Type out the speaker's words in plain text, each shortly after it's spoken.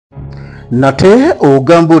Nate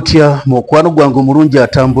ogamba otya mukwano gwange omulungi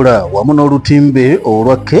atambula wamu n'olutimbe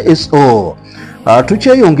olwa KSO.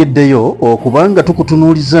 Tukyeyongeddeyo okubanga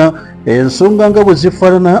tukutunuuliza ensonga nga bwe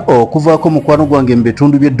zifaanana okuvaako mukwano gwange mu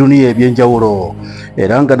bitundu by'edduniya eby'enjawulo.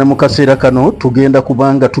 Era nga ne mu kaseera kano tugenda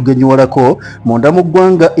kubanga tugenyuwalako munda mu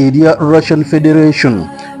ggwanga erya Russian Federation.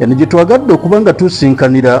 Eno gye twagadde okubanga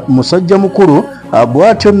tusinkanira musajja mukulu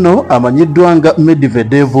bw'atyo nno amanyiddwa nga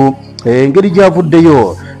Medvedev, engeri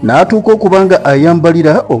gy'avuddeyo n'atuuka okubanga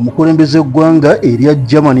ayambalira omukulembeze eggwanga erya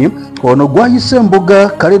Germany. Ono gwayise Emboga,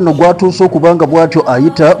 kale nno gwatuuse okubanga bw'atyo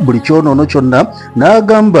ayita buli kyonoono kyonna,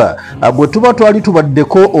 n'agamba bwe tuba twali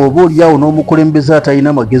tubaddeko oba oliawo n'omukulembeze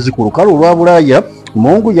atalina magezi ku lukalu olwa Bulaaya,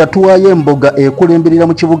 Mungu yatuwaayo Emboga ekulemberera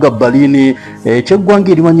mu kibuga Berlin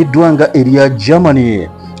eky'eggwanga erimanyiddwa nga erya Germany.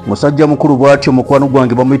 Musajja mukulu bw'atyo mukwano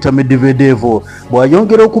gwange bamuyita Medvedev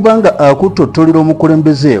bw'ayongera okubanga akutottolera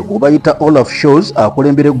omukulembeze gwe bayita Olaf Scholz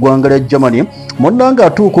akulembera eggwanga lya Germany, munnanga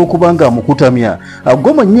atuuka okubanga amukutamya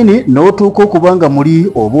gwe mwennyini n'otuuka okubanga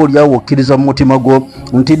muli oba oliawo okkiriza mu mutima gwo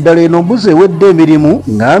nti ddala eno mbuzi ewedde emirimu,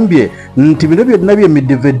 ngambye nti bino byonna bye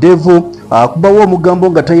Medvedev akubawo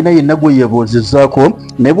omugambo nga talina yenna gwe yeebuuzizzaako,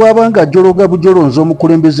 ne bw'abanga ajologa bujolonza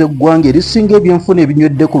omukulembeze eggwanga erisinga ebyenfuna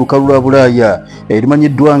ebinywedde ku lukalu lwa Bulaaya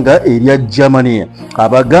erimanyiddwa nga erya Germany.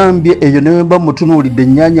 Abagambye eyo newemba mutunuulidde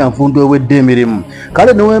ennyanja nfundu ewedde emirimu,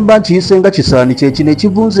 kale newemba nkiyise nga kisaani kyekino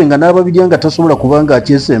ekivunze nga n'ababirya nga tasobola kubanga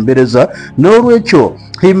akyesembereza, n'olwekyo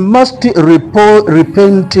he must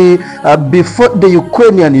repent before the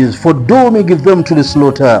Ukrainians for dooming them to the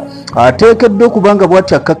slaughter. Ateekeddwa okubanga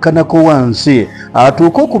bw'ati akkakkanako wansi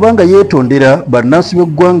atuuke okubanga yeetondera bannansi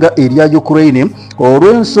b'eggwanga erya Ukraine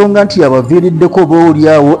olw'ensonga nti abaviiriddeko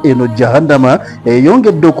boolyawo eno jahannama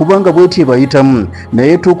eyongedde okubanga bw'eti ebayitamu,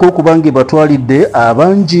 naye tuuka okubanga ebatwalidde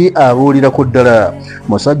abangi aboolirako ddala.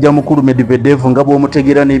 Musajja mukulu Medvedev nga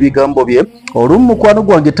bw'omutegeera n'ebigambo bye, olumu mukwano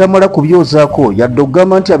gwange tamala kubyozaako yadde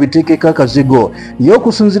okugamba nti abiteekeko akazigo, ye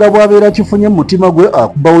okusinziira bw'abeera akifunye mu mutima gwe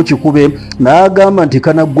akubawo kikube, n'agamba nti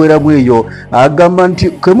kanaggwera bweyo. Agamba nti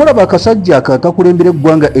kemulaba akasajja akakulembera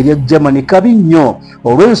eggwanga erya Germany kabi nnyo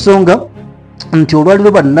olw'ensonga nti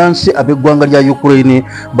olwaliro bannansi ab'eggwanga lya Ukraine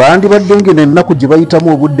bandibadde ngeno ennaku gye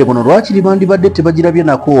bayitamu obudde buno lwakiri bandibadde tebagirabye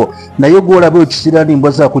nako, naye gwolaba ekisiraani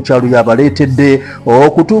mbwa za ku kyalo yabaleetedde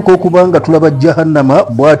okutuuka okubanga tulaba jahannama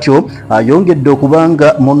bw'atyo ayongedde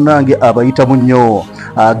okubanga munnange abayitamu nnyo.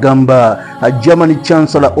 Agamba German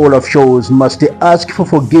Chancellor Olaf Scholz must ask for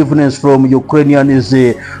forgiveness from Ukrainians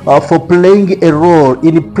for playing a role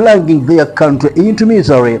in plunging their country into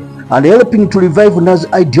misery and helping to revive Nazi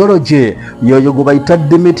ideology. Yoyo gwe bayita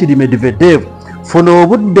Dmitry Medvedev. Funa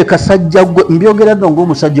obudde kasajja gwe, mbyogera nno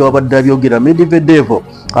ng'omusajja wabadde abyogera. Medvedev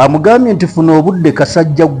amugambye nti funa obudde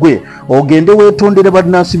kasajja gwe ogende weetondere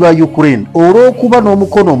bannansi ba Ukraine olw'okuba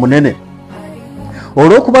n'omukono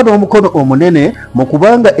omunene mu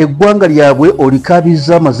kubanga eggwanga lyabwe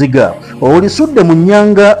olikaabiza amaziga, olisudde mu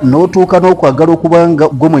nnyanga n'otuuka n'okwagala okubanga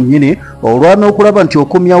gwe mwennyini olwana okulaba nti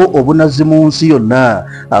okomyawo obunazi mu nsi yonna.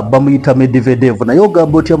 Bamuyita Medvedev. Naye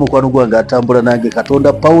ogamba otya mukwano gwange atambula nange?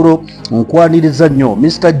 Katonda Pawulo nkwaniriza nnyo.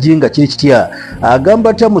 Mr. Jinga kiri kitya? Agamba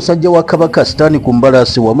atya musajja wa Kabaka Sitaani ku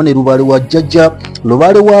mbalaasi wamu ne lubaale wa jjajja,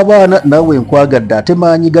 lubaale w'abaana naawe nkwagadde ate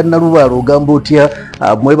maanyi ga Nalubaale. Ogamba otya?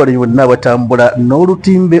 Mwebale bonna abatambula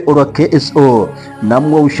n'olutimbe olwa KSO,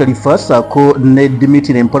 namwe Usharifa saako ne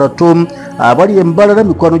Dmitry Emparatom abali embalala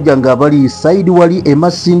mikwano gyange abali Saidi wali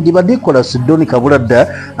Emasindi badikola Sidoni Kabuladda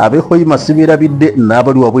abehoyi Masiberabidde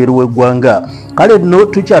n'abali wabweru w'eggwanga. Kale nno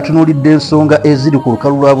tukyatunuulidde ensonga eziri ku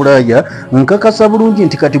lukalu lwa Bulaaya. Nkakasa bulungi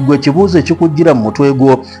nti kati gwe ekibuuzo ekikujjira mu mutwe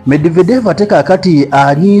gwo, Medvedev ate kaakati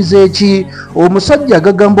anyiize ki? Omusajja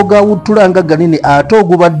agagambo gawuttulanga ganene ate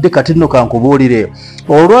ogubadde kati nno kankubuulire.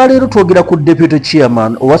 Olwaleero twogera ku Deputy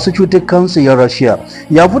Chairman owa Security Council ya Russia,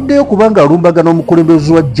 yavuddeyo kubanga alumbagana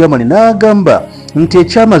omukulembeze wa Germany n'agamba nti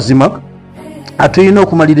ekyamazima atulina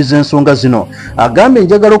okumaliriza ensonga zino. Agambe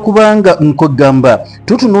njagala okubanga nkogamba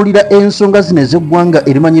tutunuulira ensonga zino ez'eggwanga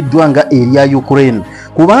erimanyiddwa nga erya Ukraine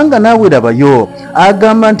kubanga naawe rabayo.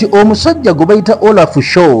 Agamba nti omusajja gwe bayita Olaf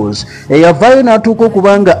Scholz eyavaayo n'atuuka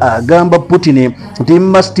okubanga agamba Putin nti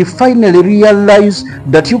must finally realize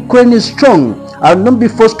that Ukraine is strong and not be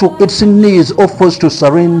forced to its knees or forced to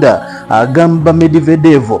surrender. Agamba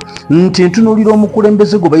Medvedev nti ntunuulira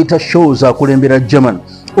omukulembeze gwe bayita Scholz akulembera German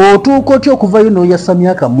otuuka otya okuvayo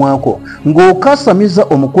n'oyasamya akamwako ng'okasamiza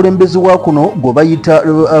omukulembeze wa kuno gwe bayita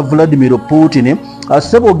Vladimir Putin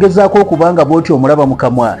asaba ogezaako okubanga bw'oti omulaba mu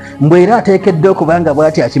kamwa mbwera ateekedde okubanga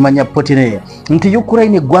bw'ati akimanya Putin nti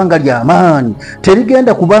Ukraine eggwanga ly'amaanyi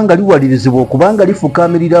terigenda kubanga liwalirizibwa okubanga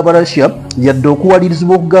lifukaamirira Abarasya yadde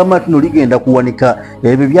okuwalirizibwa okugamba nti no ligenda kuwanika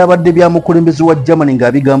ebyo byabadde bya mukulembeze wa Germany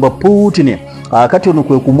ng'abigamba Putin. Kati ono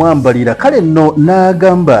kwe kumwambalira kale nno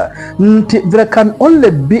n'agamba nti there can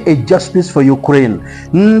only be a justice for Ukraine,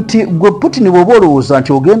 nti gwe Putin bw'oba olowooza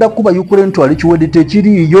nti ogenda kuba Ukraine twali kiwedde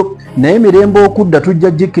tekiriiyo naye emirembe okudda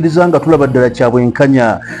tujja jikkiriza nga tulaba ddala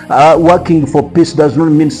kyabwenkanya. Working for peace does not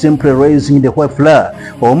mean simply raising the white flag.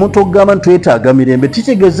 Omuntu okugamba nti twetaaga mirembe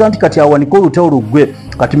kitegeeza nti kati awanika olutalo luggwe.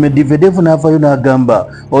 Kati Medvedev n'avaayo n'agamba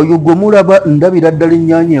oyo gwe mulaba ndabira ddala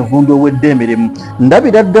ennyaanya envundu owedde emirimu,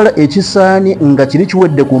 ndabira ddala ekisaani nga kiri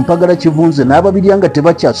kiwedde ku mpagala kivunze n'ababirya nga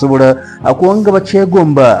tebakyasobola akuwanga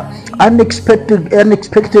bakyegomba.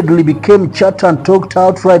 Unexpectedly became chat and talked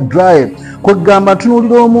outright dry. Kwegamba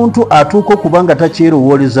ntunuulira omuntu atuuka okuba nga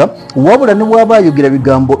takyerowooleza wabula ne bw'aba ayogera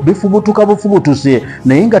bigambo bifubutuka bufubutuse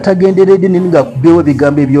naye nga tagenderedde nini ng'akubyewo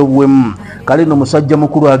ebigambo eby'obuwemu. Kale no musajja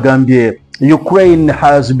mukulu agambye Ukraine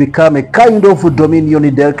has become a kind of dominion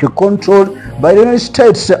directly controlled by the United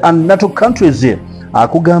States and NATO countries.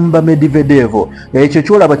 Akugamba Medvedev ekyo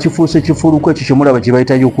kyolaba kifuuse kifuluko ekyo kyemulaba kye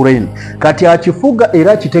bayita Ukraine kati akifuga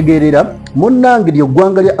era akitegeerera munnange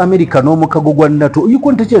ly'eggwanga lya America n'omukago gwa NATO.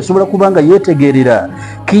 Ukraine tekyesobola kubanga yeetegeerera.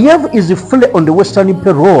 Kiev is fully on the western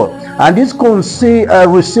payroll and is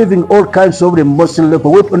receiving all kinds of the most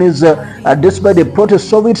lethal weapons despite the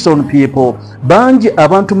protests of its own people. Bangi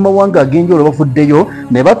abantu mu mawanga ag'enjawulo bafuddeyo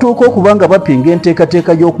ne batuuka okubanga bapinga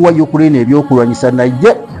enteekateeka y'okuwa Ukraine ebyokulwanyisa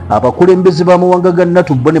naye abakulembeze b'amawanga ga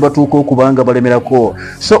NATO bo ne batuuka okubanga balemerako.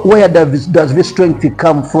 So where does this strength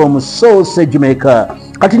come from? Sausage maker.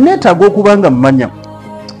 Kati neetaaga okubanga mmanya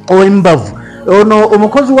ow'embavu ono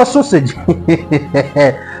omukozi wa sausage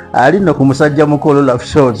ali no ku musajja mukolo Love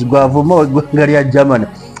Shows gwavuma eggwanga lya Germany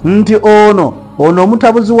nti ono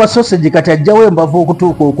omutabuzi wa sausage kati ajjawo embavu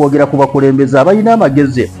okutuuka okwogera ku bakulembeze abalina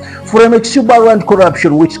amagezi. From exuberant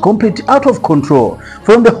corruption which is completely out of control,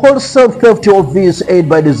 from the wholesale theft of this aid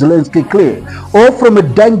by the Zelensky clique, or from a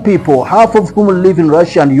dying people, half of whom live in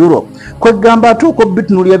Russia and Europe. Kwegamba atuuka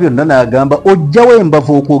obitunuulira byonna n'agamba ojjawo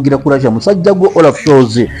embavu okwogera ku Russia. Musajja gwe Olaf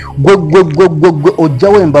Scholz gwe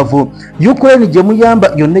ojjawo embavu. Ukraine gye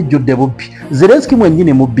muyamba yonna ejjudde bubbi, Zelensky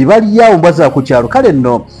mwennyini mubbi, baliyawo mbwaza ku kyalo. Kale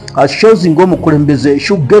nno Scholz ng'omukulembeze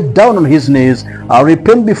should get down on his knees and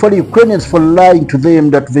repent before the Ukrainians for lying to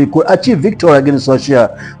them that they could achieve victory against Russia.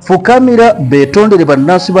 Fukamira beetondere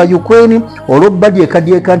bannansi ba Ukraine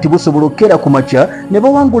olw'obbadyekadyeka nti busobola okkeera ku makya ne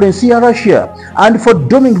bawangula ensi ya Russia, and for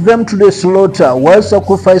dooming them to the slaughter while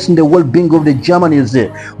sacrificing the well-being of the Germans.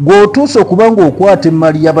 Gw'otuusa okuba ng'okwata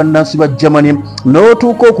emmali y'abannansi ba Germany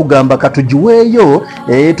n'otuuka okugamba katugiweeyo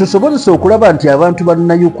tusobozesa okulaba nti abantu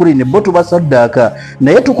banna Ukraine bo tubasaddaaka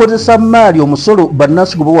naye tukozesa maali omusolo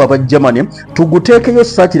bannansi gwe bawa aba Germany tuguteekeyo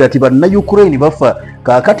saakira ti banna Ukraine bafa.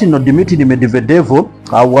 Kaakati no Dmitry Medvedev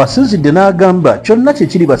awasinzidde n'agamba kyonna kye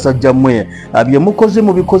kiri basajja mmwe bye mukoze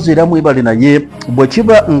mu bikoze era mwebale naye bwe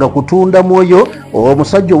kiba nga kutunda mwoyo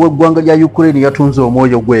omusajja ow'eggwanga lya Ukraine yatunze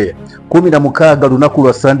omwoyo gwe. 16 lunaku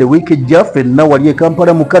lwa Sunday wiiki ejja ffenna wali e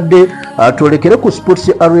Kampala mukadde atolekere ku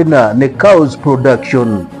Sports Arena ne Chaos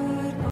Production.